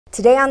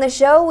Today on the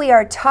show, we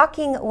are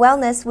talking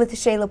wellness with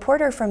Shayla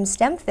Porter from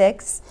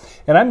StemFix.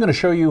 And I'm going to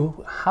show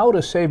you how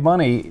to save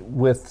money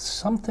with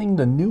something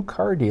the new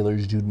car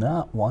dealers do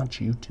not want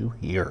you to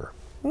hear.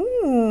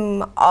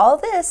 All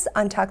this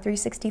on Talk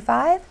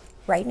 365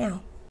 right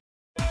now.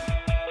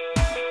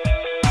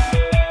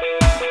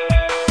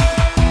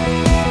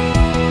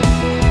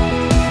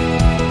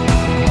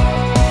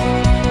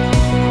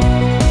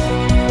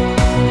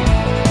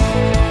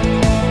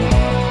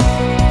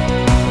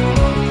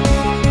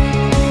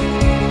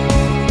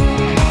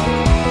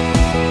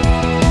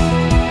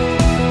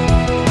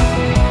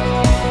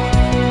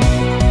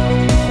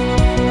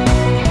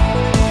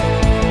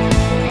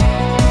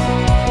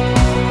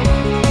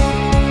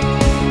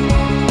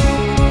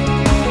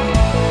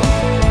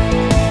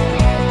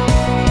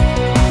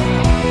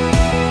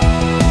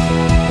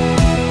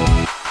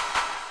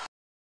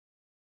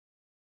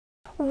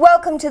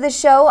 Welcome to the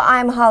show.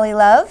 I'm Holly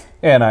Love.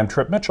 And I'm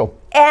Trip Mitchell.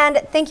 And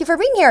thank you for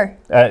being here.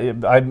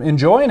 I'm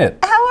enjoying it.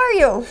 How are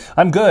you?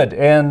 I'm good.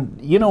 And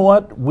you know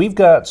what? We've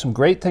got some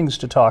great things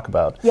to talk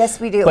about. Yes,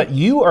 we do. But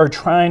you are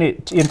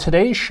trying to, in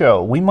today's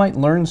show, we might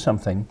learn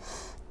something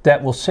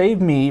that will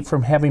save me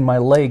from having my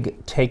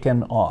leg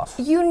taken off.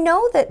 You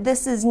know that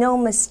this is no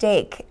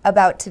mistake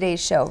about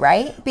today's show,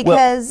 right?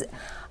 Because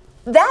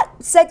that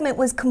segment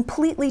was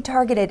completely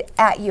targeted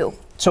at you.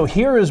 So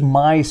here is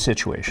my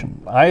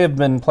situation. I have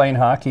been playing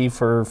hockey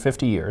for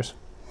 50 years.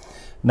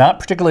 Not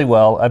particularly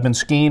well. I've been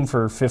skiing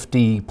for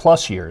 50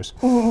 plus years.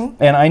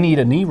 And I need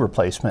a knee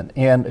replacement.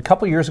 And a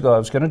couple years ago I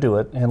was going to do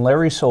it. And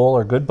Larry Soul,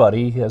 our good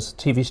buddy, he has a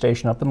TV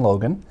station up in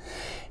Logan.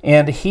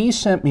 And he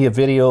sent me a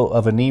video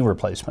of a knee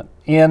replacement.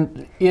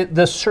 And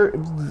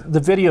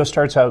the video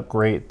starts out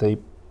great. They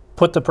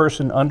put the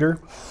person under.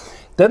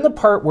 Then the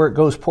part where it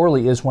goes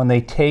poorly is when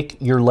they take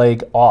your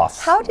leg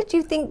off. How did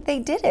you think they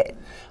did it?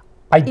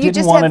 I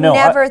didn't want to know. You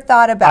just have never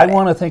thought about it. I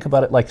want to think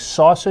about it like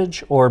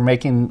sausage or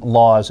making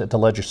laws at the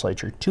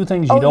legislature. Two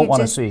things you don't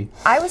want to see.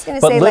 I was going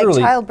to say like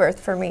childbirth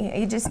for me.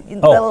 You just,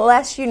 the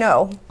less you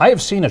know. I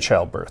have seen a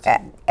childbirth.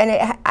 And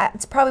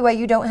it's probably why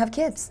you don't have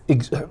kids.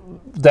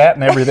 That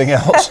and everything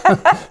else.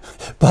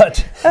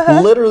 But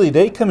literally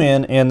they come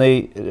in and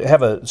they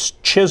have a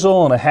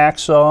chisel and a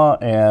hacksaw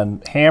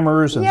and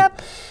hammers. And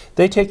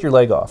they take your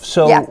leg off.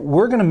 So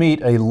we're going to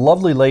meet a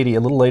lovely lady a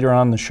little later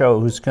on in the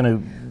show who's going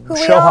to who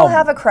we all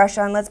have a crush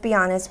on, let's be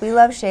honest. We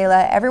love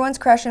Shayla. Everyone's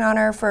crushing on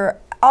her for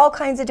all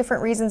kinds of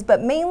different reasons,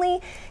 but mainly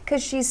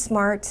because she's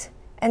smart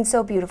and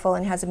so beautiful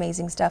and has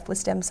amazing stuff with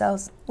stem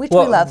cells, which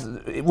we love.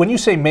 When you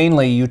say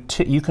mainly, you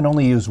can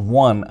only use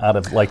one out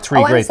of like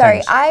three great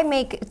things. I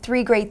make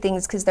three great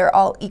things because they're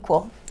all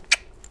equal.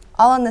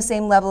 All on the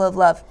same level of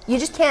love. You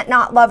just can't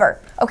not love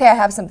her. Okay, I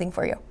have something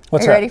for you.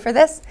 What's Are you ready for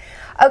this?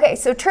 Okay,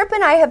 so Trip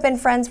and I have been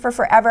friends for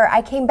forever.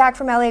 I came back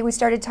from LA, we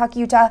started Talk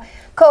Utah,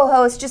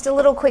 co-host, just a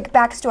little quick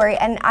backstory,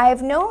 and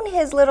I've known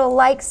his little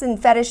likes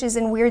and fetishes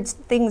and weird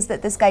things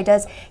that this guy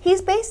does.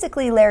 He's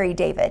basically Larry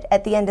David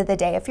at the end of the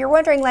day. If you're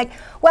wondering like,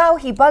 wow,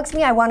 he bugs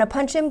me, I want to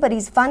punch him, but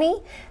he's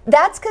funny,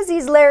 that's because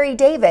he's Larry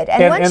David.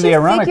 And once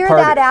you figure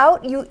that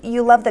out,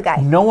 you love the guy.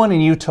 No one in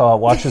Utah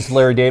watches the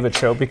Larry David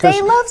show because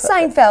they love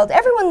Seinfeld.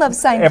 Everyone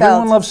loves Seinfeld.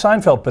 Everyone loves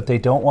Seinfeld, but they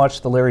don't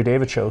watch the Larry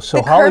David show.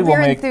 So Holly will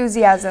make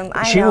enthusiasm.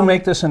 She will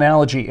make this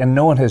analogy, and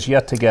no one has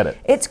yet to get it.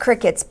 It's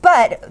crickets,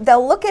 but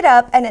they'll look it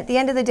up, and at the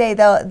end of the day,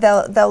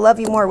 they'll love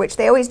you more, which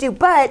they always do.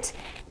 But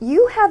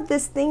you have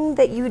this thing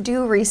that you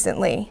do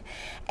recently,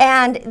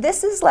 and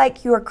this is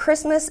like your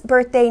Christmas,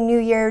 birthday, New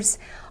Year's,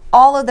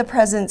 all of the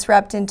presents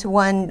wrapped into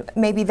one,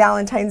 maybe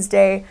Valentine's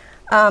Day,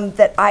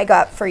 that I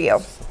got for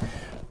you.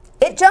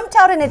 It jumped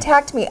out and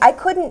attacked me. I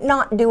couldn't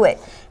not do it.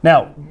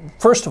 Now,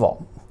 first of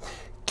all,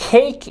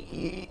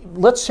 cake,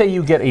 let's say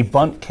you get a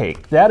bundt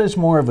cake. That is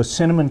more of a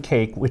cinnamon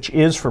cake, which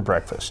is for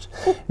breakfast.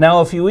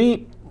 Now, if you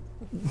eat,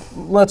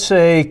 let's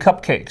say,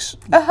 cupcakes.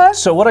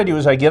 So what I do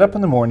is I get up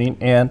in the morning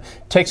and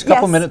it takes a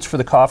couple minutes for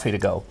the coffee to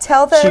go.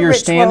 Tell the So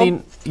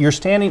you're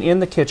standing in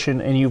the kitchen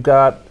and you've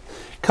got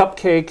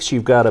cupcakes,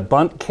 you've got a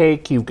bundt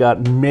cake, you've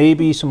got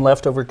maybe some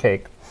leftover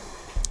cake.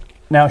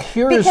 Now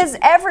because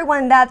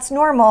everyone that's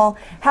normal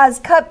has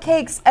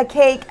cupcakes, a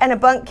cake, and a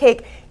bundt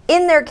cake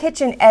in their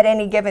kitchen at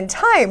any given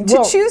time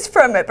to choose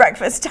from at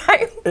breakfast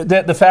time.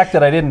 The fact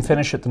that I didn't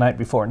finish it the night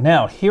before.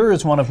 Now, here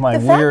is one of my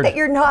The fact that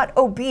you're not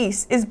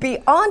obese is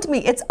beyond me.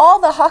 It's all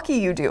the hockey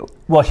you do.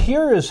 Well,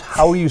 here is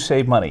how you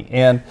save money.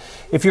 And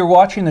if you're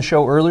watching the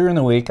show earlier in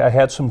the week, I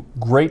had some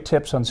great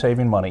tips on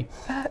saving money.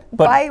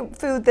 Buy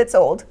food that's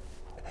old.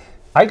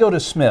 I go to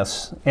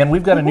Smith's, and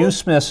we've got a new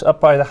Smith's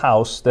up by the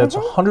house that's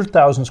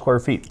 100,000 square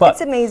feet. But it's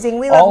amazing.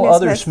 We love all new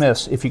other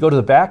Smith's, if you go to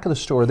the back of the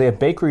store, they have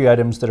bakery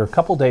items that are a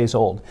couple days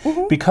old.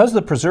 Because of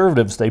the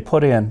preservatives they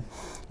put in,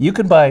 you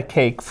can buy a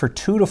cake for $2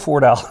 to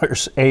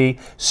 $4, a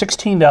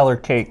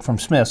 $16 cake from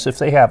Smith's if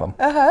they have them.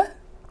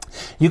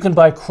 You can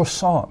buy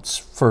croissants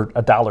for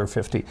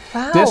 $1.50.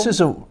 Wow. This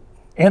is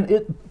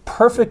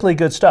perfectly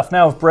good stuff.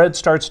 Now, if bread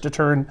starts to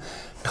turn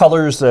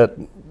colors that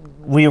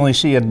we only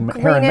see in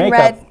hair and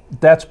makeup,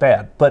 that's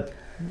bad. But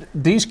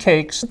these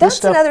cakes,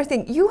 that's another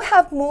thing. You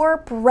have more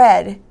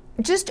bread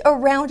just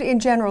around in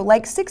general,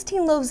 like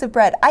 16 loaves of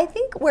bread. I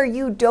think where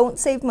you don't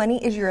save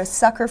money is you're a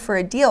sucker for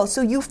a deal.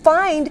 So you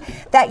find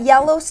that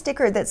yellow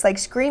sticker that's like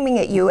screaming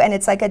at you and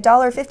it's like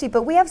 $1.50,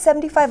 but we have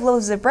 75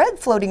 loaves of bread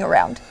floating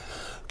around.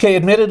 Okay,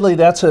 admittedly,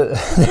 that's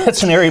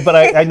an area, but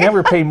I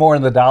never pay more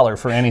than $1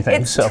 for anything.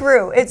 It's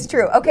true. It's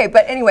true. Okay,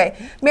 but anyway,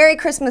 Merry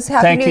Christmas,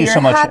 Happy New Year, so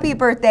much. Happy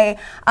birthday.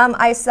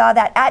 I saw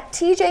that at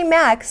TJ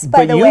Maxx,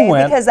 by the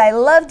way, because I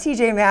love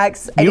TJ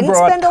Maxx. I didn't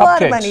spend a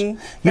lot of money,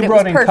 but You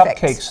brought in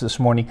cupcakes this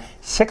morning.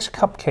 6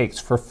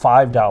 cupcakes for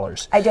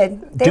 $5. I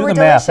did. They were the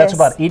math. That's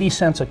about 80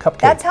 cents a cupcake.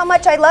 That's how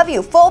much I love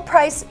you. Full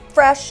price,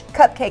 fresh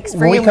cupcakes for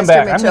when you, we come Mr.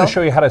 back, Mitchell. I'm going to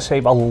show you how to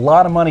save a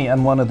lot of money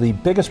on one of the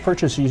biggest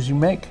purchases you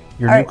make,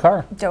 your new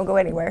car. Don't go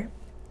anywhere.